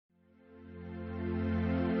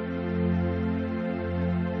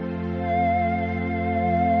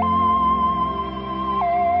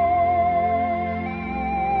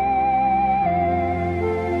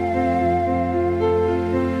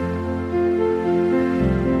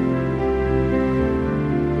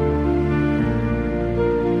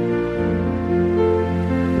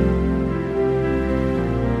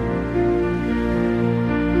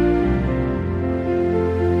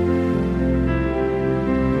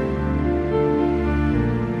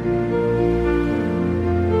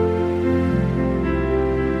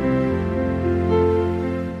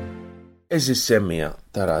Eżis semmija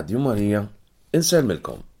ta' Radju Marija,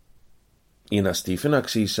 inselmilkom. Jina Stephen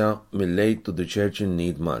Aksisa mill-Aid to the Church in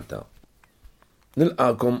Need Malta.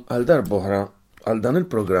 Nilqakom għal darbohra għal dan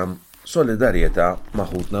il-programm Solidarjeta ma'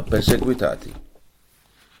 ħutna ppersegwitati.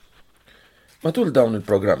 Matul dawn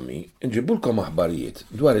il-programmi nġibulkom aħbarijiet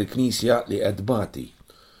dwar il-Knisja li qed bati.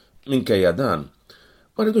 Minkejja dan,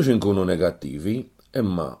 ma rridux inkunu negattivi,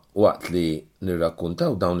 imma waqt li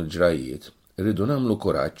nirrakkuntaw dawn il-ġrajiet, rridu nagħmlu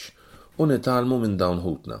kuraġġ u nitalmu minn dawn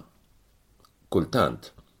ħutna.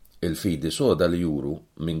 Kultant, il-fidi soda li juru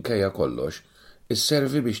minkejja kollox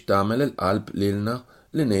isservi biex tagħmel il-qalb lilna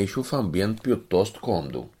li ngħixu f'ambjent pjuttost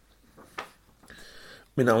komdu.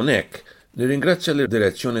 Minn hawnhekk nirringrazzja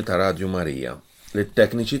l-direzzjoni ta' Radju Marija,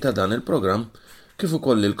 lit-tekniċi ta' dan il-programm kif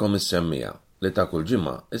ukoll lilkom is-semmija li ta' kull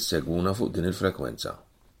ġimgħa issegwuna fuq din il-frekwenza.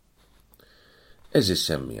 Eżis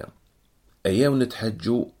semmija, ejjew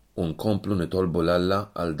nitħeġġu u nkomplu nitolbu l-Alla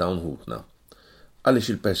għal dawn ħutna, għaliex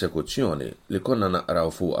il-persekuzzjoni li konna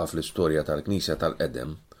naqraw fuqha fl-istorja tal-Knisja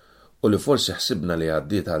tal-qedem u li forsi ħsibna li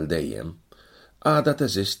għaddiet għal dejjem, għadha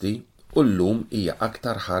teżisti u llum hija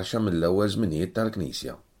aktar ħarxa mill-ewwel żminijiet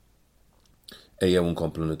tal-Knisja. Ejjew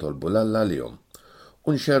nkomplu nitolbu l-Alla għalihom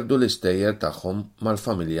u nxerdu l-istejjer tagħhom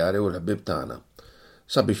mal-familjari u l-ħbieb tagħna,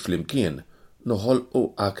 sabiex flimkien noħolqu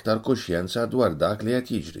aktar kuxjenza dwar dak li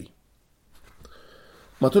qed jiġri.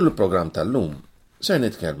 Matul il-programm tal-lum se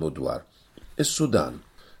nitkellmu dwar is-Sudan,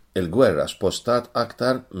 il-gwerra spostat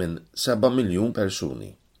aktar minn 7 miljun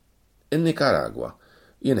persuni. In-Nikaragwa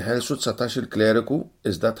jinħelsu 19 il-kleriku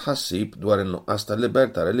iżda tħassib dwar in-nuqqas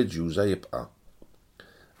tal-libertà reliġjuża jibqa'.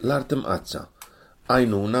 L-art imqazza,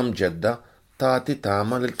 għajnuna mġedda tagħti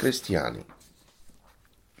tama lill-Kristjani.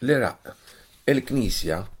 L-Iraq,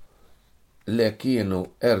 il-Knisja li kienu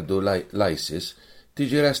erdu l-ISIS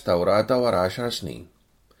tiġi restawrata wara 10 snin.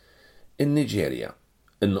 In-Niġerja,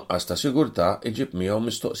 in-nuqqas ta' sigurtà iġib miegħu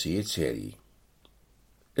mistoqsijiet serji.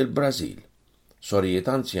 Il-Brażil, sorijiet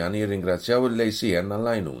anzjani jirringrazzjaw il-ACN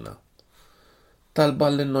għall-għajnuna. Talba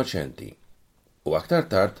l-innoċenti. U aktar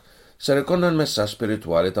tard ser ikonna l-messaġġ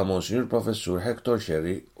spiritwali ta' Monsignor Professur Hector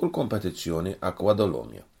Sherry u l-kompetizzjoni Akwa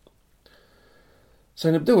Dolomja.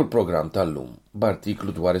 Se nibdew il-programm tal-lum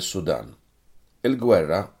b'artiklu dwar is-Sudan.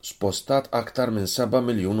 Il-gwerra spostat aktar minn 7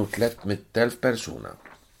 miljun u 300,000 persuna.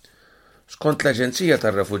 Skont l-Aġenzija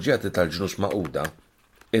tar-Refuġjati tal-Ġnus Magħquda,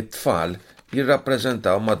 it-tfal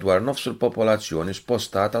jirrappreżentaw madwar nofs il-popolazzjoni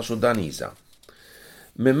spostata Sudaniża.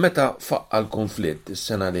 Minn meta faqqa l-konflitt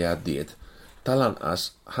is-sena li għaddiet, tal-anqas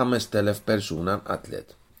 5,000 persuna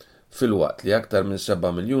nqatlet, filwaqt li aktar minn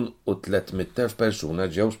 7 miljun u 300,000 persuna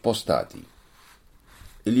ġew spostati.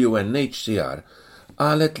 Il-UNHCR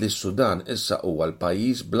qalet li s-Sudan issa huwa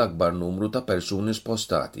l-pajjiż bl-akbar numru ta' persuni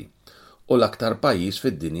spostati u l-aktar pajjiż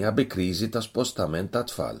fid-dinja bi kriżi ta' spostament ta'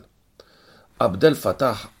 tfal. Abdel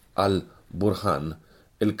Fattah al-Burhan,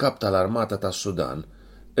 il-kap tal-Armata tas-Sudan,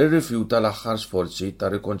 irrifjuta l-aħħar sforzi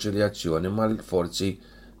ta' rikonċiljazzjoni mal-forzi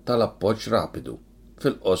tal-appoġġ rapidu,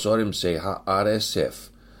 fil-qosor imsejħa RSF,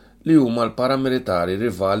 li huma l-paramilitari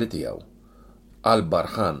rivali tiegħu.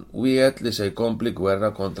 Al-Burhan wiegħed li se jkompli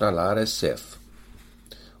gwerra kontra l-RSF.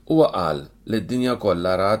 Huwa qal li d-dinja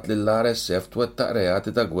kollha rat li l-RSF twettaq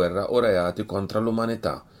reati ta' gwerra u reati kontra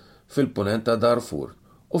l-umanità fil-punent ta' Darfur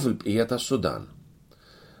u fil-bqija tas-Sudan.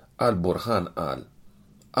 Al-Burhan qal,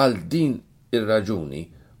 għal din ir-raġuni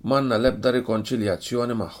m'għandna l-ebda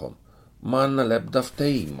rikonċiljazzjoni magħhom, m'għandna l-ebda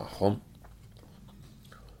ftehim magħhom.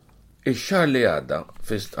 Ix-xahar li għadda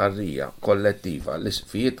fi stqarrija kollettiva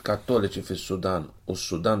l-isfijiet Kattoliċi fis-Sudan u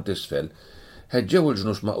s-Sudan t'isfel ħeġġew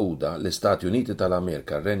il-Ġnus Magħquda l-Istati Uniti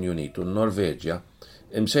tal-Amerika, r-Renju Unit u n-Norveġja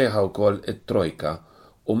imsejħa wkoll it-Trojka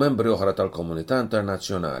u membri oħra tal-Komunità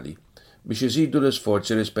Internazzjonali biex iżidu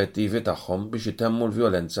l-isforzi rispettivi tagħhom biex itemmu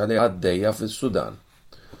l-vjolenza li għaddejja fis-Sudan.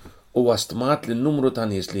 Huwa stmat li n-numru ta'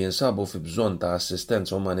 nies li jinsabu fi bżonn ta'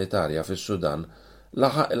 assistenza umanitarja fis-Sudan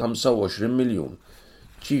laħaq il-25 miljun,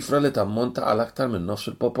 ċifra li tammonta għal aktar minn nofs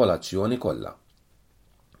il-popolazzjoni kollha.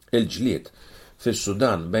 Il-ġlied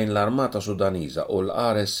fis-Sudan bejn l-Armata Sudaniża u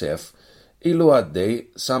l-RSF ilu għaddej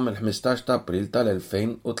sa mill-15 ta' April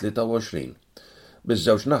tal-2023.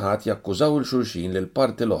 Biż-żewġ naħat jakkużaw il-xulxin li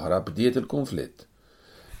l-parti l-oħra bdiet il-konflitt.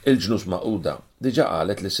 Il-Ġnus Magħquda diġà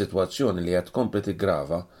qalet li s-sitwazzjoni li qed tkompli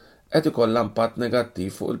tiggrava qed ikollha impatt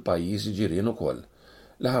negattiv fuq il-pajjiżi ġirien ukoll,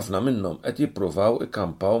 li ħafna minnhom qed jippruvaw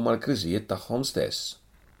ikkampaw mal-kriżijiet tagħhom stess.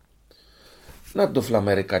 Naddu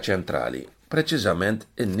fl-Amerika Ċentrali, preċiżament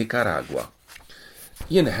in-Nikaragwa.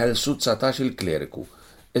 Jinħelsu 19 il-kleriku,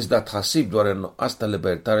 iżda tħassib dwar in-nuqqas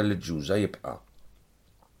tal-libertà reliġjuża jibqa'.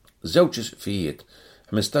 Żewġ isfijiet,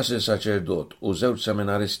 15 saċerdot u żewġ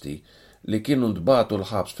seminaristi li kienu ntbagħtu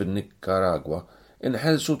l-ħabs fin-Nikaragwa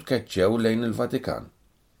inħelsu tkeċċew lejn il-Vatikan.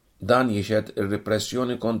 Dan jixed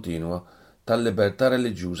ir-repressjoni kontinwa tal-libertà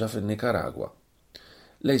reliġjuża fin-Nikaragwa.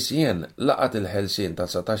 L-ACN laqat il-ħelsien ta'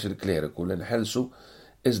 19 il-kleriku li nħelsu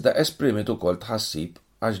iżda esprimiet ukoll tħassib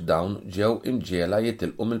għax dawn ġew imġiela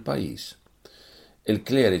jitilqu mill-pajjiż.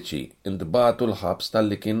 Il-kleriċi ntbagħtu l-ħabs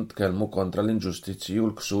tal-li kienu tkellmu kontra l-inġustizzji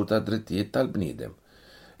u l-ksur ta' drittijiet tal-bniedem,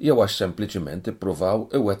 jew għax sempliċiment ippruvaw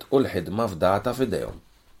iwettqu l-ħidma f'data f'idejhom.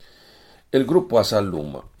 Il-grupp wasal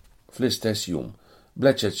llum fl-istess jum,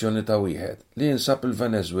 bl-eċċezzjoni ta' wieħed li jinsab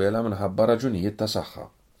il-Venezuela minħabba raġunijiet ta' saħħa.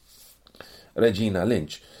 Regina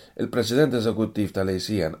Lynch, il-President Eżekuttiv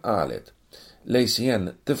tal-ACN, qalet l-ACN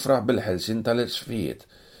tifraħ bil-ħelsin tal-isfijiet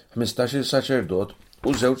 15 saċerdot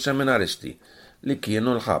u 2 seminaristi li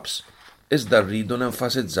kienu l-ħabs, iżda rridu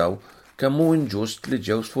nenfasizzaw kemm hu inġust li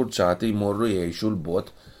ġew sfurzati jmorru jgħixu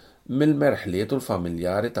l-bogħod mill-merħliet u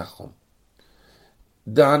l-familjari tagħhom.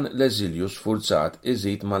 Dan l-eżilju sfurzat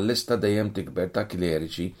iżid mal-lista dejjem tikber ta'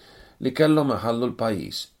 kleriċi li kellhom iħallu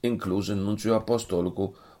l-pajjiż, inkluż in-Nunzju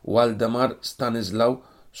Apostoliku Waldemar Stanislaw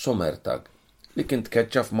Somertag, li kien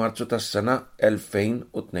tkeċċa f'Marzu tas-sena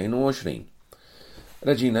 2022.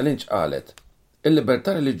 Regina Lynch qalet: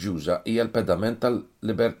 il-libertà reliġjuża hija l-pedament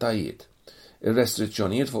tal-libertajiet.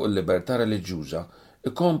 Ir-restrizzjonijiet fuq il-libertà reliġjuża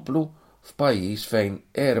ikomplu f'pajjiż fejn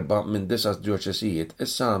 4 minn 9 dioċesijiet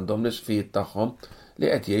issa għandhom l-isfijiet tagħhom li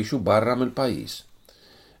qed jgħixu barra mill-pajjiż.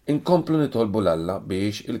 Inkomplu nitolbu l-Alla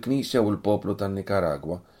biex il-Knisja u l-poplu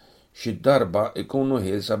tan-Nikaragwa xi darba ikunu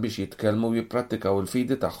ħielsa biex jitkellmu u jipprattikaw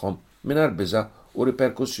il-fidi tagħhom mingħajr biża' u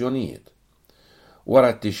riperkussjonijiet.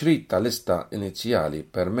 Wara t-tixrid tal-lista inizjali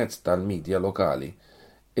permezz tal-midja lokali,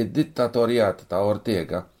 id-dittatorjat ta'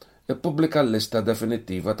 Ortega ippubblika l-lista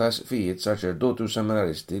definittiva ta' sfijiet saċerdoti u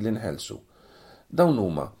seminaristi li nħelsu. Dawn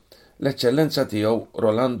huma l-Eċċellenza tiegħu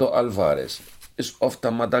Rolando Alvarez, isqof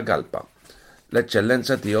ta' Madagalpa,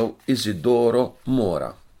 l-Eċċellenza tiegħu Isidoro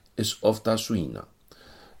Mora, isqof ta' Suina,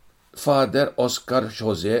 Fader Oscar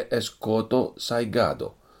José Escoto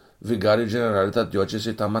Saigado, Vigarju Ġenerali ta'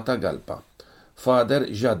 Djoċesi ta' Matagalpa, Fader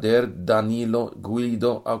Jader Danilo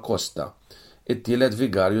Guido Acosta, it-tielet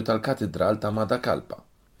vigarju tal-Katedral ta' Madagalpa,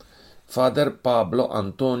 Fader Pablo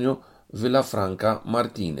Antonio Villafranca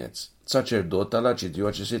Martinez, saċerdot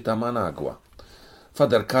tal-Arċidjoċesi ta' Managua,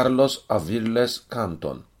 Fader Carlos Avirles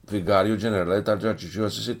Canton, vigarju ġenerali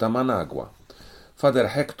tal-Arċidjoċesi ta' Managua,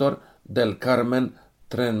 Fader Hector del Carmen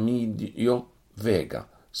Trenmidio Vega,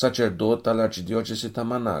 saċerdot tal-Arċidjoċesi ta'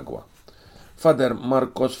 Managua, Fader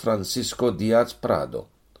Marcos Francisco Diaz Prado,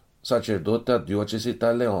 saċerdot tad-Djoċesi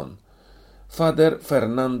ta' León, Fader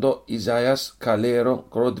Fernando Isaias Calero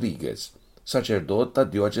Rodriguez, saċerdot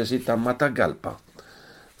tad-Djoċesi ta' Matagalpa,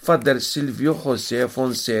 Fader Silvio José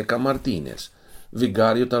Fonseca Martinez,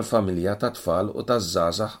 vigarju tal-familja ta' tfal u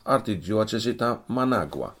taż-żgħażagħ Arċidjoċesi ta'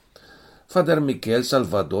 Managua, Fader Miquel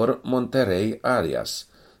Salvador Monterrey Arias,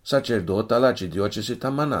 saċerdot tal-Arċidjoċesi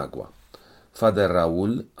ta' Managua, Fader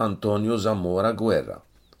Raúl Antonio Zamora Guerra,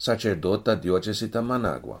 saċerdot tad-Djoċesi ta'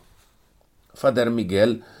 Managua, Fader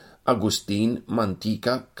Miguel Agustín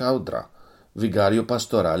Mantica Caudra, vigarju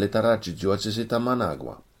pastorali tal-Arċidjoċesi ta'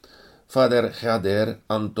 Managua, Fader Jader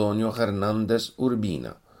Antonio Hernández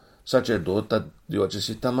Urbina, saċerdot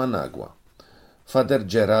tad-Djoċesi ta' Managua, Fader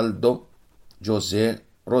Geraldo José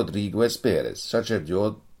Rodríguez Pérez,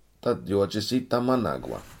 saċerdot tad-Djoċesi ta'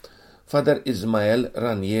 Managua, Fader Ismael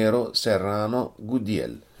Raniero Serrano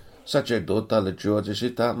Gudiel, saċerdot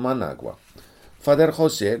tal-Djoċesi ta' Managua, Fader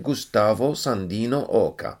José Gustavo Sandino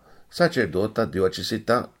Oca, saċerdot tad-Djoċesi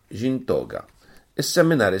ta' Jintoga,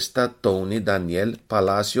 is-seminarista Tony Daniel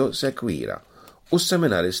Palacio Sequira u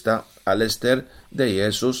s-seminarista Alester de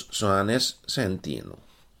Jesus Soanes Sentino.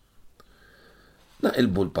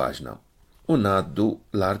 Naqilbu l-paġna u ngħaddu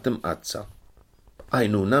l-art imqazza.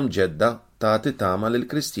 Għajnuna mġedda tagħti tama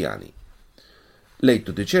lill-Kristjani.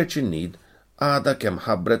 Lejtu di Church in Need għada kemm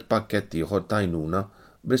ħabbret pakkett ieħor ta' għajnuna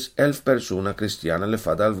bris 1000 persuna Kristjana li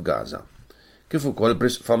fadal f'Gaza, kif ukoll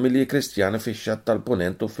bris familji Kristjani fix-xatt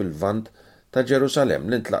tal-Punent u fil-Vant ta' Ġerusalem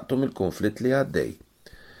li ntlaqtu mill-konflitt li għaddej.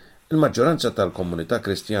 Il-maġġoranza tal-komunità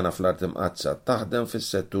Kristjana fl-art imqazza taħdem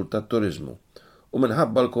fis-settur tat-turiżmu u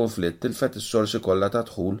minħabba l-konflitt tilfet is-sorsi kollha ta'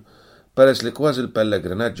 dħul peress li kważi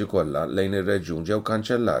l-pellegrinaġġi kollha lejn ir-reġjun ġew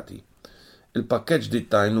kanċellati. Il-pakkeġġ ġdid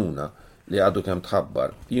ta' għajnuna li għadu kemm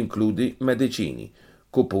tħabbar jinkludi mediċini,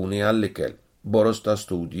 kupuni għall-ikel, boros ta'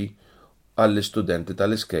 studji għall-istudenti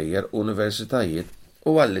tal-iskejjer u universitajiet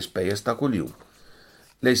u għall-ispejjeż ta' kuljum.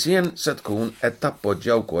 L-ACN se tkun qed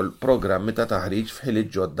tappoġġja wkoll programmi ta' taħriġ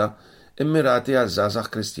f'ħiliet ġodda immirati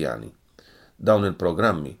għaż-żgħażagħ Kristjani. Dawn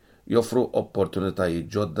il-programmi joffru opportunitajiet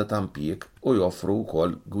ġodda ta' impjieg u joffru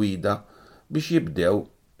wkoll gwida biex jibdew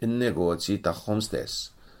in-negozji tagħhom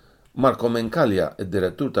stess. Marco Menkalja,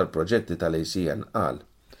 id-direttur tal-proġetti tal-ACN, qal: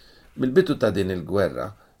 "Mill-bidu ta' din il-gwerra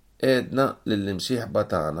għedna lill-imsieħba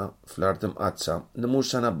tagħna fl-art imqazza li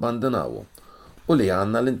mhux se nabbandunawhom u li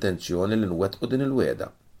għandna l-intenzjoni li nwettqu din il-wegħda."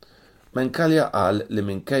 Menkalja qal li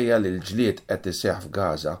minkejja li l-ġlied qed iseħħ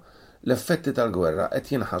f'Gaza, l-effetti tal-gwerra qed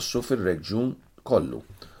jinħassu fir-reġjun kollu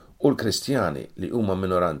u l-Kristjani li huma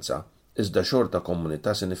minoranza iżda xorta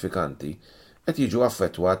komunità sinifikanti qed jiġu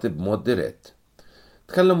affettwati b'mod dirett.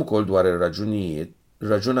 Tkellem ukoll dwar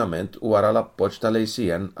ir-raġunament wara l-appoġġ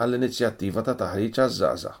tal-ACN għall-inizjattiva ta' taħriġ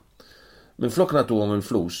għaż-żgħażagħ. Minflok nagħtuhom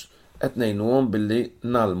il-flus qed ngħinuhom billi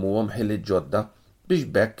nagħlmuhom ħiliet ġodda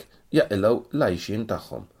biex bekk jaqilgħu l-għajxin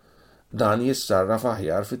tagħhom. Dan jissarraf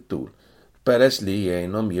aħjar fit-tul peress li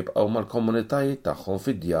jgħinhom jibqgħu mal-komunitajiet tagħhom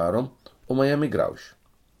fid-djarhom u ma jamigrawx.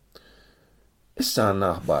 Issa għandna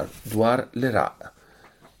aħbar dwar l-Iraq.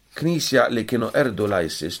 Knisja li kienu erdu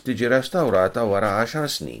l-ISIS tiġi restawrata wara 10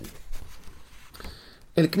 snin.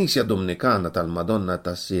 Il-Knisja Dominikana tal-Madonna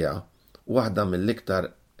tas-Sija, waħda mill-iktar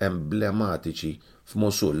emblematiċi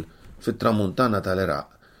f'Mosul fit-tramuntana tal-Iraq,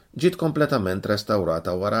 ġiet kompletament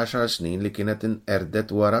restawrata wara 10 snin li kienet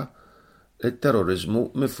inqerdet wara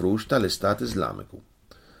il-terrorizmu mifrux tal-Istat Iżlamiku.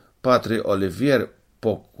 Patri Olivier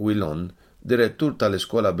Poquilon, direttur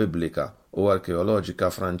tal-Iskola Biblika u Arkeoloġika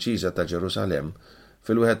Franċiża ta' Ġerusalem,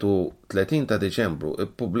 fil-31 ta' Deċembru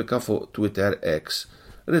ippubblika fuq Twitter X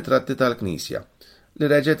ritratti tal-Knisja li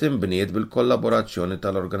reġgħet inbniet bil-kollaborazzjoni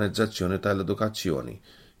tal-Organizzazzjoni tal-Edukazzjoni,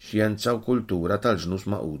 Xjenza u Kultura tal-Ġnus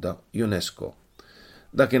Magħquda UNESCO.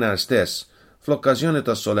 Dakinhar stess, fl-okkażjoni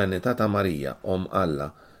tas-solennità ta' Marija, Om Alla,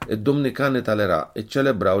 id-Dominikani tal-Iraq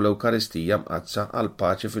iċċelebraw l-Ewkaristija mqazza għal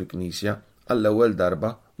paċi fil-Knisja għall-ewwel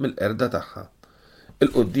darba mill-qerda tagħha.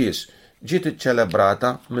 Il-quddies ġiet iċċelebrata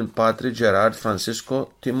minn Patri Gerard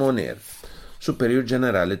Francisco Timoner, Superjur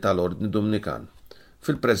Ġenerali tal-Ordni Dominikan,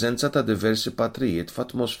 fil-preżenza ta' diversi patrijiet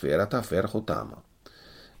f'atmosfera ta' ferħ u tama.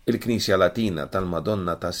 Il-Knisja Latina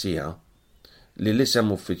tal-Madonna ta' Sija, li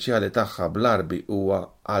l-isem uffiċjali tagħha bl-Arbi huwa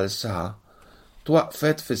Al-Saha,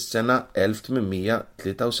 twaqfet fis-sena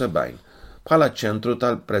 1873 bħala ċentru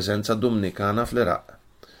tal-preżenza Dominikana fl-Iraq.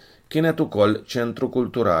 Kienet ukoll ċentru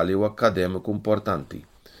kulturali u akkademiku importanti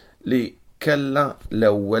li kella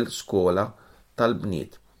l-ewwel skola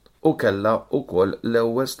tal-bniet u kella wkoll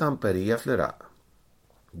l-ewwel stamperija fl-Iraq.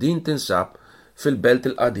 Din tinsab fil-belt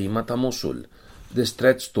il-qadima ta' Mosul,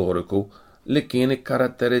 distrett storiku li kien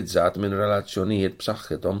ikkaratterizzat minn relazzjonijiet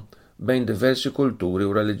b'saħħithom bejn diversi kulturi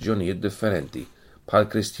u reliġjonijiet differenti, bħal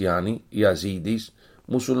Kristjani, Yazidis,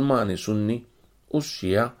 Musulmani Sunni u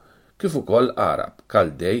Xija, kif ukoll Arab,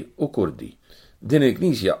 Kaldej u Kurdi. Din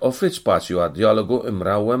il-Knisja offrit spazju għad dialogu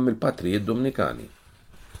imrawwem mill-patrijiet Dominikani.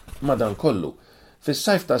 Madankollu,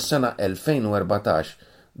 fis-sajf tas-sena 2014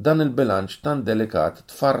 dan il-bilanċ tan delikat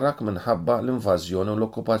tfarrak minħabba l-invażjoni u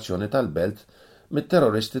l-okkupazzjoni tal-belt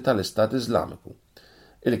mit-terroristi tal-Istat Iżlamiku.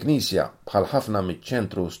 Il-Knisja, bħal ħafna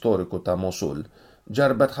miċ-ċentru storiku ta' Mosul,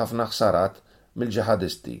 ġarbet ħafna ħsarat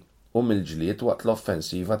mill-ġihadisti u mill-ġlied waqt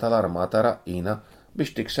l-offensiva tal-Armata Raqqina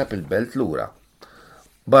biex tikseb il-belt lura.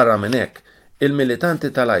 Barra minn hekk,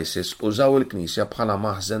 il-militanti tal-ISIS użaw il-Knisja bħala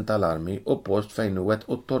maħżen tal-armi u post fejn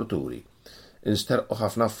wettqu t-torturi. Insterqu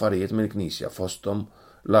ħafna affarijiet mill-Knisja fosthom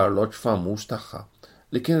l-arloġġ famuż tagħha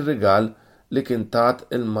li kien rigal li kien tat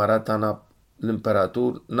il-mara ta'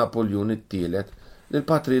 l-Imperatur Napoljun it-tielet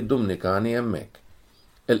lill-Patrijiet Dominikani hemmhekk.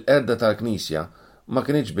 Il-qerda tal-Knisja ma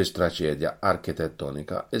kienx biss traċedja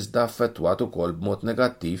arkitettonika iżda affettwat ukoll b'mod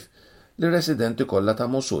negattiv lir-residenti kollha ta'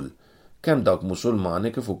 Mosul, kemm dawk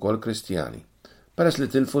Musulmani kif ukoll Kristjani, peress li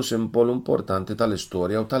tilfu simbolu importanti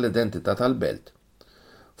tal-istorja u tal-identità tal-belt.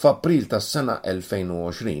 F'April tas-sena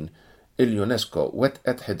 2020, il-UNESCO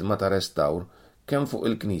wettqet ħidma ta' restawr kemm fuq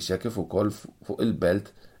il-Knisja kif ukoll fuq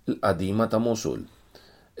il-belt il-qadima ta' Mosul.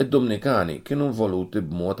 Id-Dominikani kienu involuti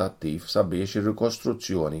b'mod attiv sabiex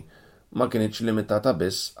ir-rikostruzzjoni ma kienx limitata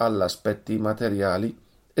biss għall-aspetti materjali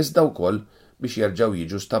iżda wkoll biex jerġgħu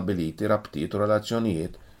jiġu stabiliti rabtiet u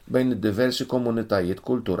relazzjonijiet bejn id-diversi komunitajiet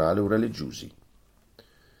kulturali u reliġjużi.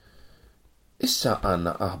 Issa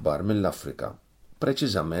għandna aħbar mill-Afrika,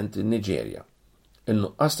 preċiżament in-Niġerja.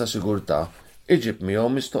 In-nuqqas ta' sigurtà iġib miegħu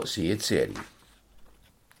mistoqsijiet serji.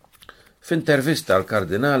 F'intervista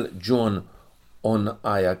l-Kardinal John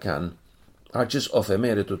Onaiyekan, Arċisqof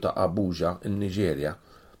Emeritu ta' Abuja, in-Niġerja,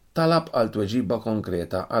 talab għal tweġiba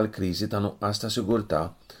konkreta għal kriżi ta' nuqqas ta' sigurtà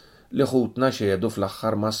li ħutna xedu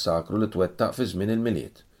fl-aħħar massakru li twettaq fi żmien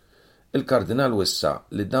il-miliet. Il-Kardinal wissa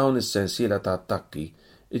li dawn is-sensiela ta' attakki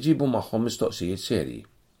iġibu magħhom mistoqsijiet serji.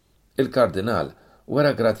 Il-Kardinal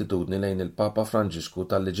wera gratitudni lejn il-Papa Franġisku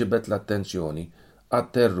tal-li ġibet l-attenzjoni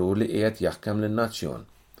għat-terrur li qiegħed jaħkem lin-nazzjon.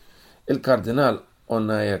 Il-Kardinal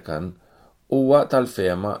Onnajekan huwa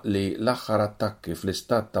tal-fema li l-aħħar attakki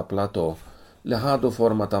fl-istat ta' Plateau li ħadu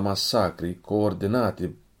forma ta' massakri koordinati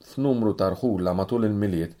f'numru ta' rħula matul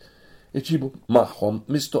il-miliet iġibu magħhom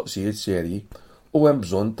mistoqsijiet serji u hemm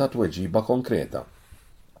bżonn ta' tweġiba konkreta.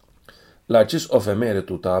 L-Arċisqof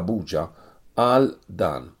Emeritu ta' Abuja qal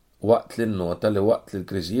dan waqt li nnota li waqt li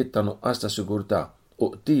l-kriżijiet ta' nuqqas ta' sigurtà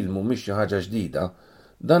u qtil mhumiex xi ħaġa ġdida,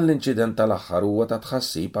 dan l-inċident tal-aħħar huwa ta'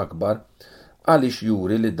 tħassib akbar għaliex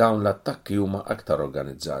juri li dawn l-attakki huma aktar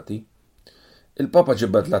organizzati. Il-Papa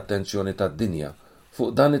ġibed l-attenzjoni tad-dinja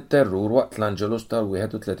fuq dan it-terrur waqt l-Anġelus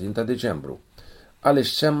tal-31 ta' Diċembru,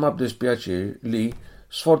 għaliex semma b'dispjaċir li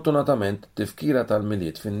sfortunatament tifkira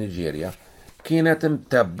tal-miliet fin-Niġerja kienet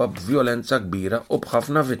imtebba b'vjolenza kbira u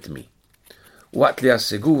b'ħafna vittmi. Waqt li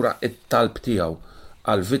assigura it-talb tiegħu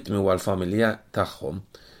għal vittmi u għall-familja tagħhom,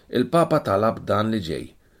 il-Papa talab dan li ġej.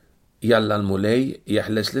 Jalla l-mulej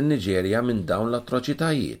jeħles lin-Niġerja minn dawn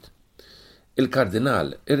l-atroċitajiet.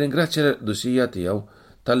 Il-Kardinal irringrazzja l-Qdusija tiegħu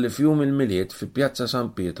tal-li fjum il-miliet fi Pjazza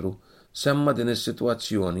San Pietru semma din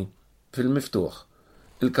is-sitwazzjoni fil-miftuħ.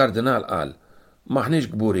 Il-Kardinal qal: maħniex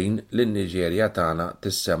gburin li n-Niġerja tagħna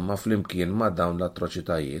tissemma flimkien ma' dawn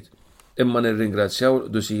l-atroċitajiet, imma nirringrazzjaw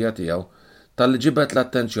l-Qdusija tiegħu tal-li ġibet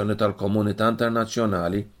l-attenzjoni tal-komunità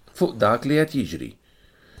internazzjonali fuq dak li qed jiġri.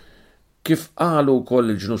 Kif qalu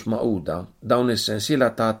wkoll il-ġnus Magħquda, dawn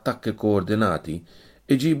is-sensiela ta' attakki koordinati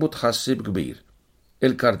iġibu tħassib kbir.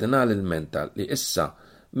 Il-Kardinal il-menta li issa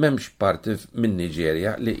m'hemmx parti minn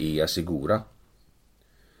Niġerja li hija sigura.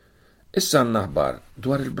 Issa n-aħbar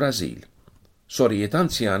dwar il-Brażil. Sorijiet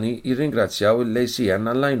anzjani jirringrazzjaw il-ACN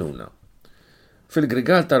għall-għajnuna.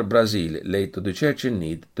 Fil-Grigal tal-Brażil Aid to the Church in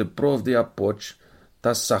Need tipprovdi appoġġ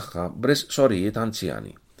tas-saħħa bris sorijiet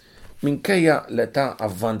anzjani. Minkejja l-età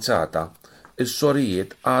avvanzata,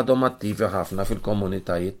 is-sorijiet għadhom attivi ħafna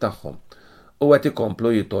fil-komunitajiet tagħhom u qed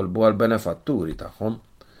ikomplu jitolbu għal benefatturi tagħhom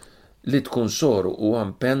li tkun soru u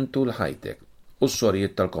impentu l-ħajtek u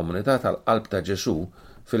s-sorijiet tal-komunità tal-Qalb ta' Ġesu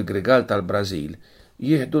fil-Grigal tal-Brażil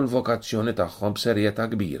jieħdu l-vokazzjoni tagħhom b'serjetà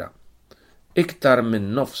kbira. Iktar minn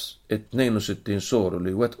nofs it-62 soru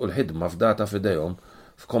li wettqu l-ħidma f'data f'idejhom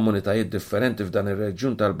f'komunitajiet differenti f'dan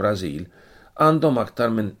ir-reġjun tal-Brażil għandhom aktar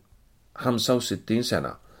minn 65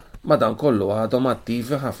 sena, madankollu għadhom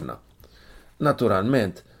attivi ħafna.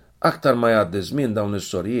 Naturalment, aktar ma jgħaddi żmien dawn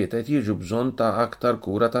is-sorijiet qed jiġu bżonn ta' aktar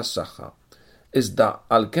kura tas-saħħa. Iżda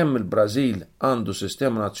għalkemm il-Brażil għandu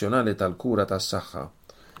sistema nazzjonali tal-kura tas-saħħa,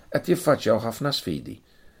 qed jiffaċċjaw ħafna sfidi.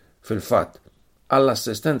 Fil-fatt,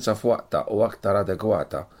 għall-assistenza f'waqta u aktar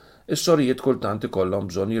adegwata, is-sorijiet kultant ikollhom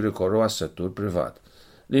bżonn jirrikorru għas-settur privat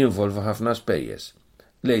li jinvolva ħafna spejjeż.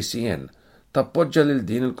 L-ACN tappoġġa lil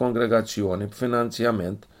din il-kongregazzjoni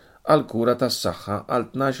b'finanzjament għal kura tas-saħħa għal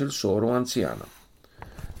 12 soru anzjana.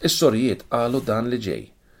 Is-sorijiet qalu dan li ġej.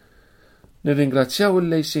 Nirringrazzjaw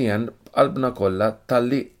l-ACN b'qalbna kollha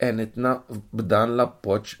talli għenitna b'dan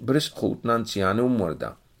l-appoġġ b'risq ħutna anzjani u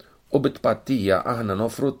morda u bit-tpattija aħna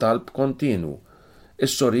nofru talb kontinu.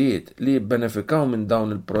 Is-sorijiet li jibbenefikaw minn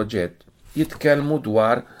dawn il-proġett jitkellmu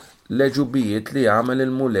dwar l-eġubijiet li jagħmel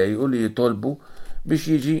il-mulej u li jitolbu biex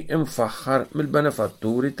jiġi imfaħħar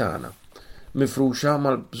mill-benefatturi tagħna, mifruxa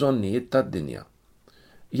mal-bżonnijiet tad-dinja.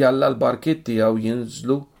 Jalla l-barkiet tiegħu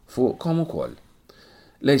jinżlu fuqhom ukoll.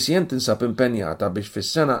 L-ACN tinsab impenjata biex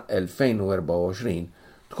fis-sena 2024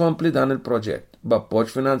 tkompli dan il-proġett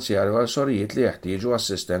b'appoġġ finanzjarju għal sorijiet li jeħtieġu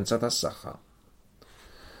assistenza tas-saħħa.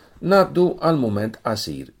 Ngħaddu għal mument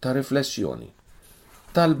qasir ta' riflessjoni.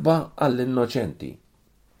 Talba għall-innoċenti.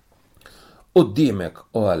 Quddiemek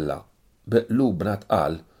u Alla, biqlubna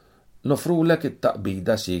tqal, nofrulek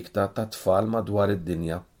it-taqbida sikta ta' tfal madwar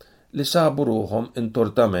id-dinja li sabu ruhom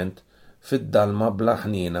intortament fid-dalma bla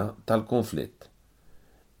ħnina tal-konflitt.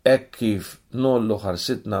 Hekk kif nollu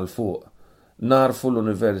ħarsitna l-fuq, narfu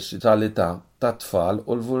l-universalità ta' tfal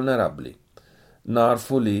u l-vulnerabbli.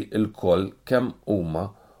 Narfu li l-koll kemm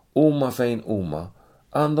huma fejn huma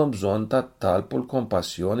għandhom bżonn tat-talb u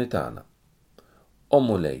l-kompassjoni tagħna.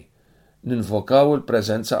 Mulej, ninvokaw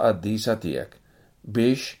il-preżenza qaddisa tiegħek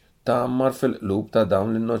biex tagħmmar fil-qlub ta'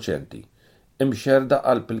 dawn l-innoċenti, imxerda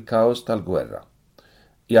qalb il-kaos tal-gwerra.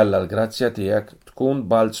 Jalla l-grazzja tiegħek tkun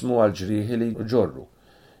balzmu għal ġrieħi li ġorru,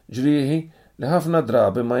 ġrieħi li ħafna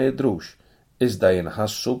drabi ma jidrux, iżda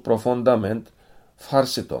jinħassu profondament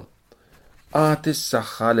f'ħarsithom. Għati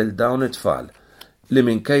s-saħħa lil dawn it-tfal li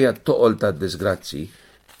minkejja t-toqol tad-disgrazzi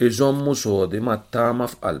iżommu sodi mat-tama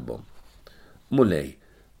f'qalbhom. Mulej,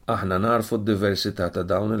 aħna narfu d-diversità ta'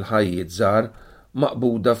 dawn il-ħajjiet żgħar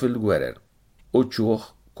maqbuda fil-gwerer u ċuħ,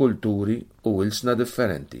 kulturi u wilsna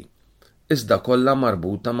differenti, iżda kollha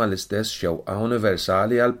marbuta mal-istess xewqa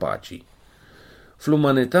universali għal paċi.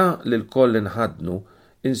 Fl-umanità li l-koll inħadnu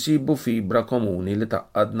insibu fibra komuni li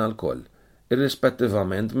taqqadna l-koll,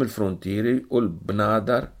 irrispettivament mill-frontieri u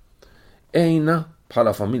l-bnadar, ejna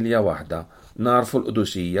bħala familja waħda narfu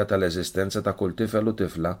l-qdusija tal-eżistenza ta' kull tifel u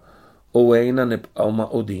tifla u ejna nibqgħu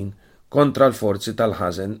maqudin kontra l-forzi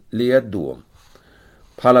tal-ħażen li jedduhom.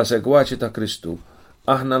 Bħala segwaċi ta' Kristu,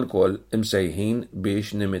 aħna l-koll imsejħin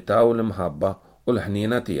biex nimitaw l-imħabba u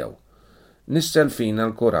l-ħniena tiegħu. Nissel fina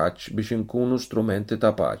l-kuraġġ biex inkunu strumenti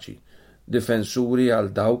ta' paċi, difensuri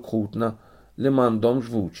għal dawk ħutna li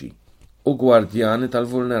m'għandhomx vuċi u gwardjani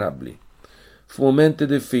tal-vulnerabbli. F'mumenti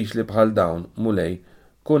diffiċli bħal dawn, mulej,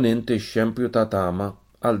 kun inti x-xempju ta' tama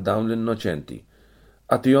għal dawn l-innoċenti.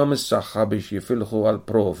 Għatihom is-saħħa biex jifilħu għal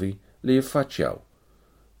provi li jiffaċċjaw.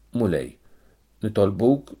 Mulej,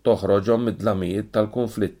 nitolbuk toħroġhom mid-dlamijiet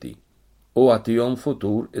tal-konflitti u għatihom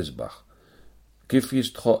futur isbaħ. Kif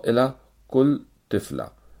jistħoqilha kull tifla,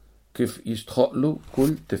 kif jistħoqlu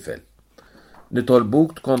kull tifel.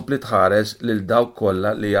 Nitolbuk tkompli tħares lil dawk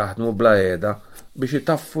kollha li jaħdmu bla qiegħda biex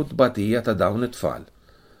itaffu tbatija ta' dawn it-tfal.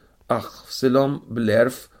 Aħsilhom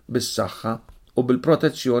bl-erf, bis-saħħa u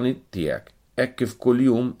bil-protezzjoni tiegħek, hekk kif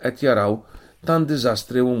kuljum qed jaraw tant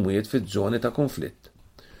diżastri u mwiet fiż-żoni ta' konflitt.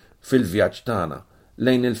 Fil-vjaġġ tagħna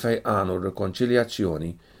lejn il-fejqan u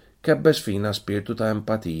r-rikonċiljazzjoni kebbes fina spiritu ta'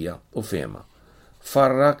 empatija u fehma.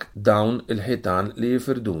 Farrak dawn il-ħitan li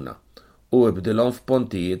jifirduna u ibdilhom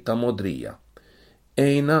f'pontijiet ta' modrija.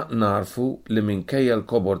 Ejna narfu li minkejja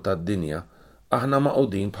l-kobor tad-dinja aħna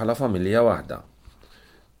maqudin bħala familja waħda.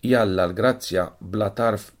 Jalla l-grazzja bla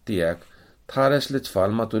tarf tiegħek tħares li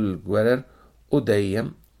tfal matul il-gwerer u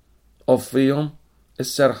dejjem offrihom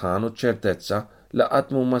is-serħan u ċ-ċertezza li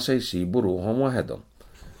qatt ma se jsibu ruhom waħedhom.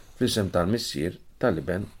 Fl-isem tal-Missier,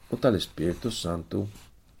 tal-Iben u tal-Ispiritu Santu.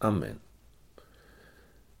 Amen.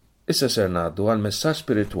 Issa ser ngħaddu għal messaġġ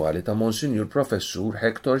spiritwali ta' Monsinjur Professur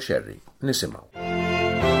Hector Sherry. Nisimgħu.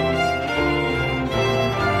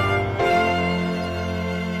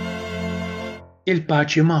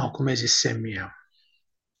 Il-paċi magħkom eżis semmija.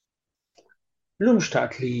 Llum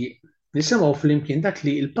xtaqt li nisimgħu flimkien dak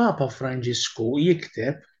li l-Papa Franġisku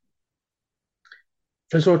jikteb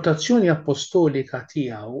fl-eżortazzjoni apostolika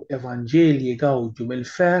tiegħu Evanġelji Gawdju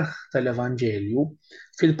mill-ferħ tal-Evanġelju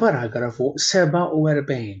fil-paragrafu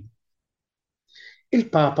 47.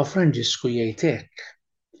 Il-Papa Franġisku jgħid hekk: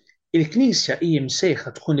 il-Knisja hija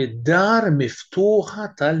msejħa tkun id-dar miftuħa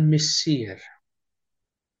tal-Missier.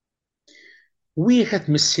 Wieħed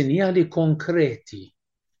mis-sinjali konkreti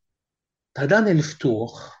ta' dan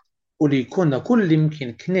il-ftuħ u li jkollna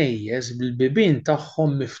kullimkien knejjes bil-bibien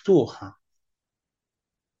tagħhom miftuħa.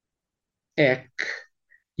 Hekk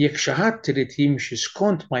jekk xi ħadd irid jimxi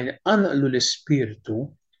skont ma jinqanqlu l-ispirtu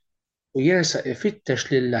u jersaq ifittex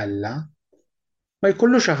lil Alla, ma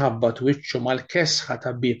jkollux iħabbat wiċċu mal-kesħa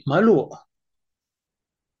ta' bieb magħluq.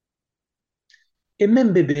 Imma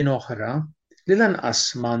hemm bibien oħra li lanqas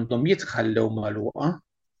m'għandhom jitħallew magħluqa.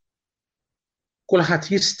 Kulħadd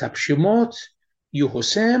jista' b'xi mod jieħu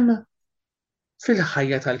sehem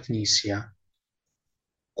fil-ħajja tal-Knisja.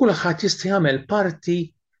 Kulħadd jista' jagħmel parti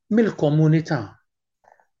mill-komunità.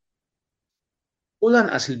 U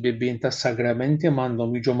lanqas il-bibien tas-sagramenti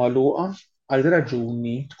m'għandhom jiġu magħluqa għal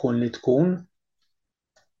raġuni tkun li tkun.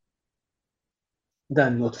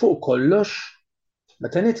 Dan jgħod fuq kollox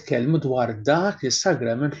meta nitkellmu dwar dak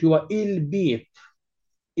is-sagrament li huwa il-bieb,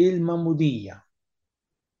 il-magħmudija.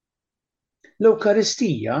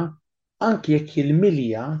 L-Ewkaristija, anke jekk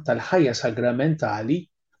il-milja tal-ħajja sagramentali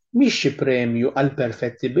mhix xi premju għal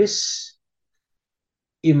perfetti biss,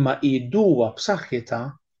 imma hi duwa b'saħħitha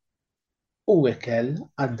u ikel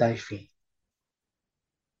għad-dgħajfin.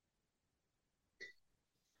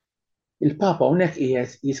 Il-Papa hawnhekk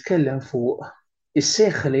qiegħed jitkellem fuq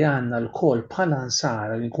is-seħħ li għandna lkoll bħala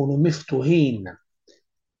nsara li nkunu miftuħin,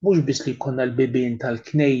 mhux biss li jkollna l-bibien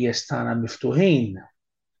tal-knejjes tagħna miftuħin,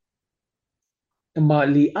 imma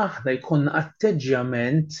li aħna jkollna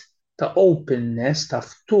atteġġjament ta' openness, ta'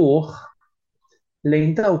 ftuħ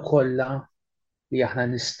lejn dawk kollha li aħna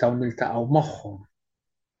nistgħu niltaqgħu magħhom.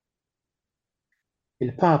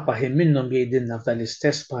 Il-Papa ħin minnhom jgħidilna f'dan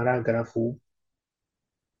l-istess paragrafu: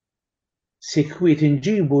 sikwiet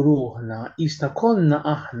inġibu ruħna jista' konna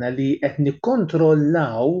aħna li qed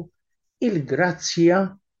nikkontrollaw il-grazzja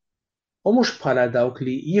u mhux bħala dawk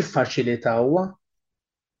li jiffaċilitawha,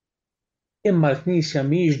 imma l-Knisja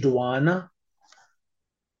mhijiex dwana,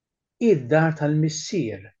 id-dar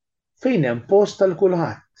tal-Missier fejn hemm post tal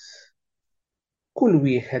kulħadd. Kull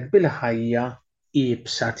wieħed bil-ħajja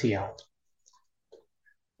ibsa tiegħu.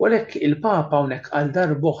 U għalhekk il-Papa hawnhekk għal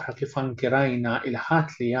darb'oħra kif anki rajna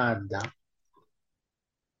il-ħadd li għadda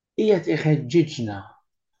qiegħed iħeġġiġna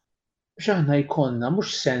biex aħna jkollna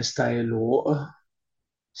mhux sens ta' għeluq,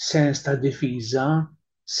 sens ta' difiża,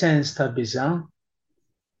 sens ta' biża',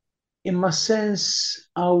 imma sens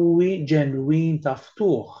qawwi ġenwin ta'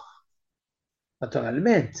 ftuħ.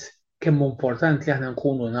 Naturalment, kemm importanti li aħna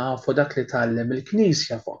nkunu nafu dak li tgħallem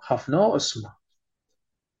il-Knisja fuq ħafna oqsma.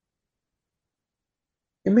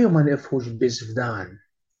 Imma ma nifhmux biss f'dan.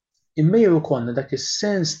 Imma jkollna dak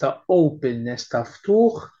is-sens ta' openness ta'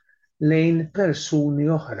 ftuħ lejn persuni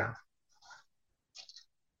oħra.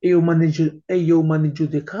 Ejjew ma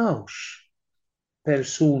niġġudikawx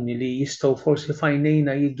persuni li jistgħu forsi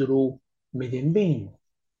f'għajnejna jidhru midinbin.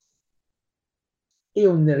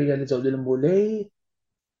 Ejjew nirrealizzaw li l-mulej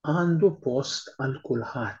għandu post għal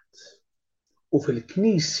kulħadd. U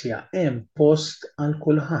fil-Knisja hemm post għal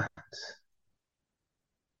kulħadd.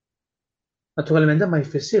 Naturalment dan ma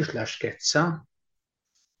jfissirx l-għaxkezza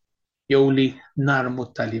jew li narmu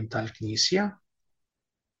t-tagħlim tal-Knisja,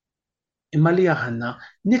 imma li aħna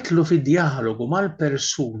nidħlu fid-dialogu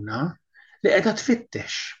mal-persuna li qiegħda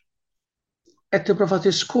tfittex, qed tipprova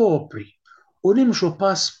tiskopri u nimxu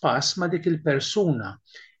pass pass ma' dik il-persuna.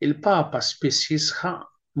 Il-Papa spiss jisħaq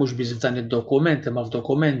mhux biss f'dan id-dokument imma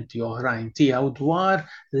f'dokumenti oħrajn tiegħu dwar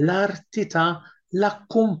l-arti ta'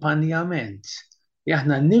 l-akkumpanjament. Li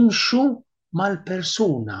aħna nimxu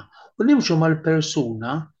mal-persuna u nimxu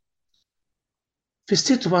mal-persuna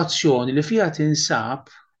fis-sitwazzjoni li fiha tinsab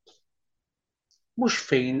mhux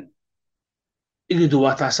fejn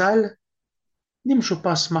iriduha tasal, nimxu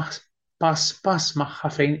pass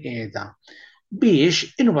magħha fejn qiegħda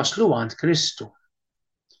biex inwasslu għand Kristu.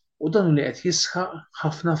 U dan li qed jisħaq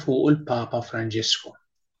ħafna fuq il-Papa Franġisku.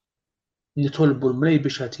 Nitolbu l-Mlej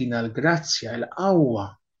biex jagħtina l-grazzja, l-qawwa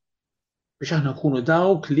biex aħna nkunu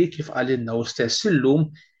dawk li kif qalilna u stess illum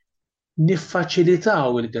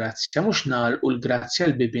niffaċilitaw il-grazzja, mhux nagħlqu l-grazzja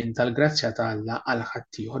l-bibien tal-grazzja tagħna għal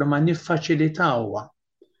ħaddieħor, ma niffaċilitawha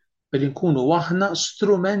billi nkunu aħna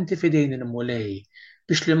strumenti f'idejn il-Mulej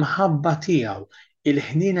biex l-imħabba tiegħu,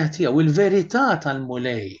 il-ħnina tiegħu, il-verità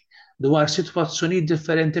tal-Mulej dwar sitwazzjonijiet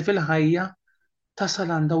differenti fil-ħajja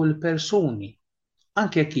tasal għand dawn il-persuni.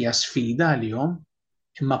 Anke jekk hija sfida għalihom,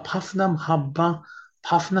 imma b'ħafna mħabba,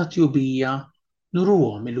 b'ħafna tjubija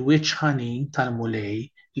nuruhom il-wiċċ ħanin tal-Mulej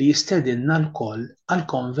li jistedinna l-koll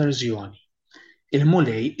għall-konverżjoni.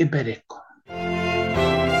 Il-Mulej iberekkom.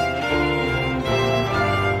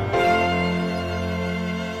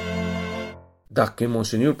 Dak kien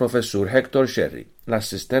Monsinjur Professur Hector Sherry,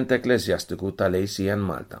 l-assistent ekklesjastiku tal-ACN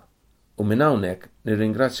Malta. U minn hawnhekk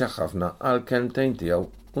nirringrazzja ħafna għal kelmtejn tiegħu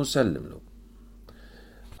u nsellimlu.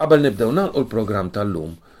 Qabel nibdew nagħlqu l-programm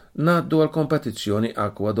tal-lum, ngħaddu għal kompetizzjoni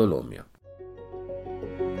Aqua Dolomia.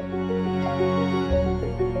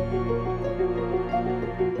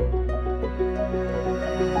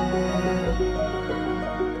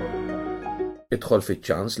 Idħol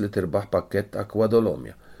fiċ-ċans li tirbaħ pakkett Aqua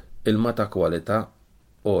Dolomia, ilma ta' kwalità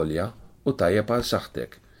għolja u tajjeb għal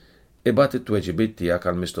saħħtek. Ibgħat it-tweġibiet tiegħek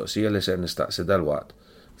għall mistoqsija li ser nistaqsi dalwaqt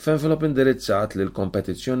f'envelop indirizzat lil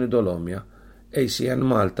kompetizzjoni Dolomia ACN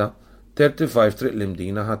Malta 35 Triq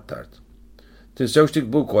l-Imdina Ħattart. Tinsewx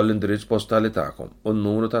tiktbu wkoll l-indirizz postali tagħkom u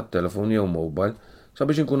n-numru tat-telefon jew mobile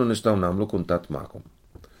sabiex inkunu nistgħu nagħmlu kuntatt magħkom.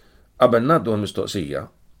 Qabel ngħaddu l-mistoqsija,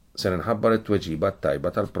 ser nħabbar it-tweġiba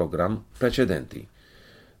tajba tal-programm preċedenti.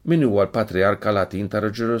 Min huwa l-Patriarka Latin ta'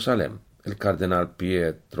 Ġerusalemm, il-Kardinal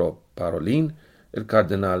Pietro Parolin,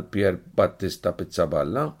 il-Kardinal Pier Battista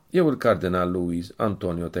Pizzaballa jew il-Kardinal Luis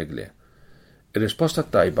Antonio Tegle. Ir-risposta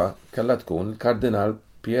tajba kellha tkun il-Kardinal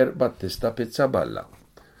Pier Battista Pizzaballa.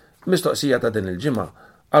 Mistoqsija ta' din il-ġimgħa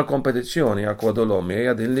għal kompetizzjoni Aqua Dolomia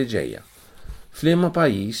hija din li ġejja. F'liema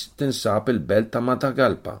pajjiż tinsab il-belt ta'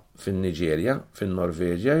 Matagalpa fin-Niġerja,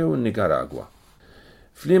 fin-Norveġja jew in-Nikaragwa.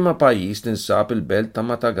 F'liema pajjiż tinsab il-belt ta'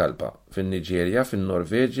 Matagalpa fin-Niġerja,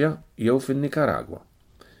 fin-Norveġja jew fin-Nikaragwa.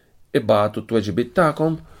 Ibgħatu t-tweġibiet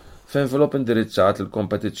tagħkom f'envelop indirizzat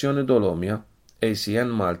il-kompetizzjoni Dolomia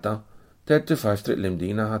ACN Malta 35 Triq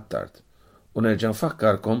l-Imdina Ħattart. U nerġa'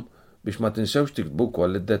 nfakkarkom biex ma tinsewx tiktbu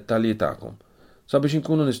wkoll id-dettalji tagħkom sabiex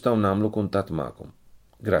inkunu nistgħu nagħmlu kuntatt magħkom.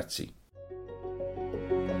 Grazzi.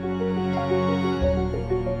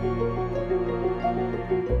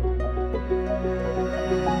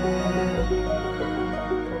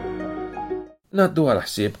 Naddu għal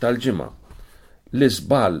ħsieb tal-ġimgħa.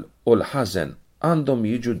 L-iżball u l-ħażen għandhom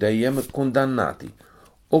jiġu dejjem kundannati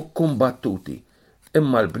u kumbattuti,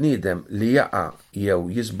 imma l-bniedem li jaqa' jew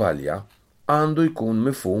jiżbalja għandu jkun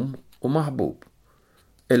mifhum u maħbub.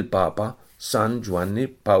 Il-Papa San Giovanni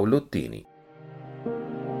Paolo II.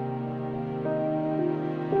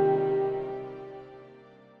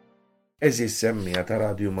 Eżis semmija ta'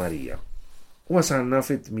 Radju Marija. Wasanna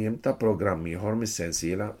fit-tmiem ta' programmi ieħor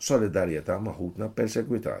mis-sensiela Solidarjeta ma' ħutna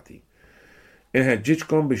ppersegwitati.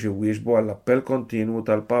 Inħeġġiġkom biex iwieġbu għall-appell kontinwu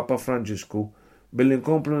tal-Papa Franġisku billi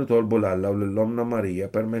nkomplu nitolbu l-Alla u lill-Omna Marija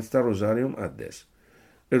permezz ta' Rużarju Mqaddes.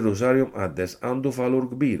 Ir-Rużarju Mqaddes għandu valur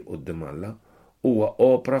kbir quddiem Alla, huwa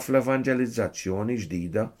opra fl-evanġelizzazzjoni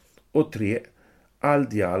ġdida u triq għal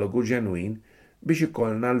dialogu ġenwin biex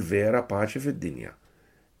ikollna l-vera paċi fid-dinja.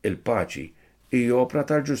 Il-paċi hija opra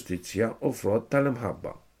tal-ġustizzja u frott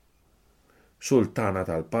tal-imħabba. Sultana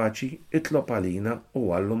tal-paċi itlob għalina u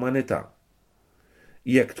għall-umanità.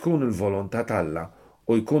 Jekk tkun il-volontà t'Alla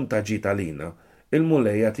u jkun taġit għalina,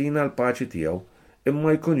 il-Mulej jagħtina l-paċi tiegħu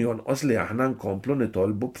imma jkun jonqos li aħna nkomplu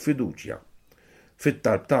nitolbu b'fiduċja.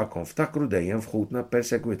 Fit-talb tagħkom ftakru dejjem f'ħutna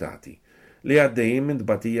ppersegwitati li għaddejjin minn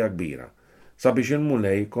tbatija kbira sabiex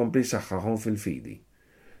il-Mulej jkompli jsaħħaħhom fil-fidi.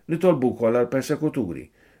 Nitolbu wkoll għall-persekuturi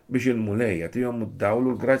biex il-Mulej jagħtihom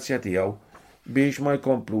id-dawl u l-grazzja tiegħu biex ma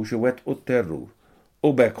jkomplux iwettqu t-terrur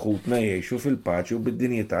u bekk ħutna jgħixu fil-paċi u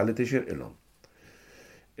bid-dinjità li tixirqilhom.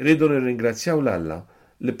 Irridu nirringrazzjaw l-Alla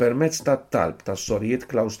li permezz tat-talb tas-sorijiet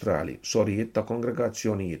klawstrali, sorijiet ta'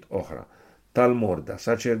 kongregazzjonijiet oħra, tal-morda,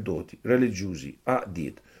 saċerdoti, reliġjużi,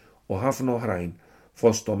 għaqdiet u ħafna oħrajn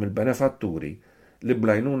fosthom il-benefatturi li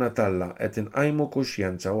blajnuna tal-Alla qed inqajmu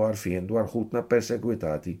kuxjenza u għarfien dwar ħutna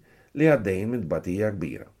ppersegwitati li għaddejjin minn tbatija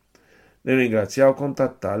kbira. Nirringrazzjawkom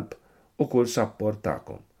tat-talb u kull sapport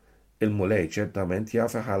tagħkom. Il-Mulej ċertament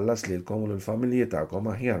jaf iħallas lilkom u lill-familji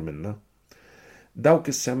tagħkom aħjar minna.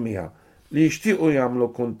 Dawk is-semmija li jixtiequ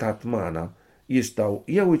jagħmlu kuntatt magħna jistgħu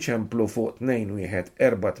jew iċemplu fuq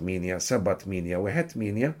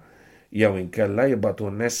 21487818 jew inkella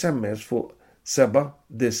jibgħatulna SMS fuq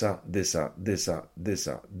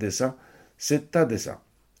 7999969.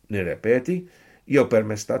 Nirrepeti, jew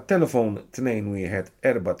permezz tat-telefon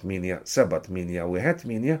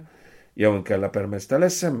 21487818 jew inkella permezz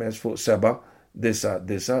tal-SMS fuq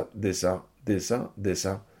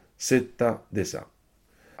 7999969.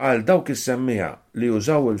 Għal dawk is-semmija li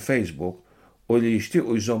jużaw il-Facebook u li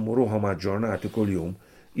jixtiequ jżommu ruħhom aġġornati kuljum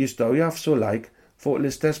jistgħu jafsu like fuq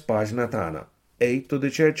l-istess paġna tagħna Aid to the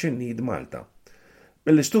Church in Need Malta.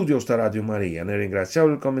 Mill-istudios ta' Radju Marija nirringrazzjaw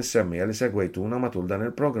lilkom is-semmija li segwejtuna matul dan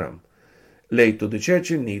il-programm. L-Aid to the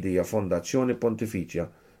Church in Need hija fondazzjoni pontifiċja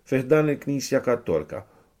fih dan il-Knisja Kattolika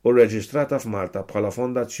u rreġistrata f'Malta bħala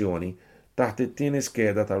fondazzjoni taħt it-tieni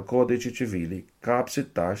skeda tal-Kodiċi Ċivili Kap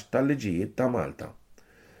 16 tal-Liġijiet ta' Malta.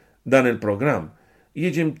 Dan il-programm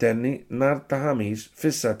jiġi mtenni nhar ta' ħamis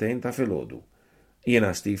fis-satejn ta' filgħodu.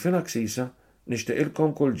 Jiena Stephen Aksisa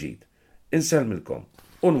nixtieqilkom kull ġid, insellmilkom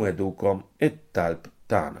u nweddukom it-talb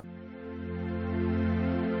tagħna.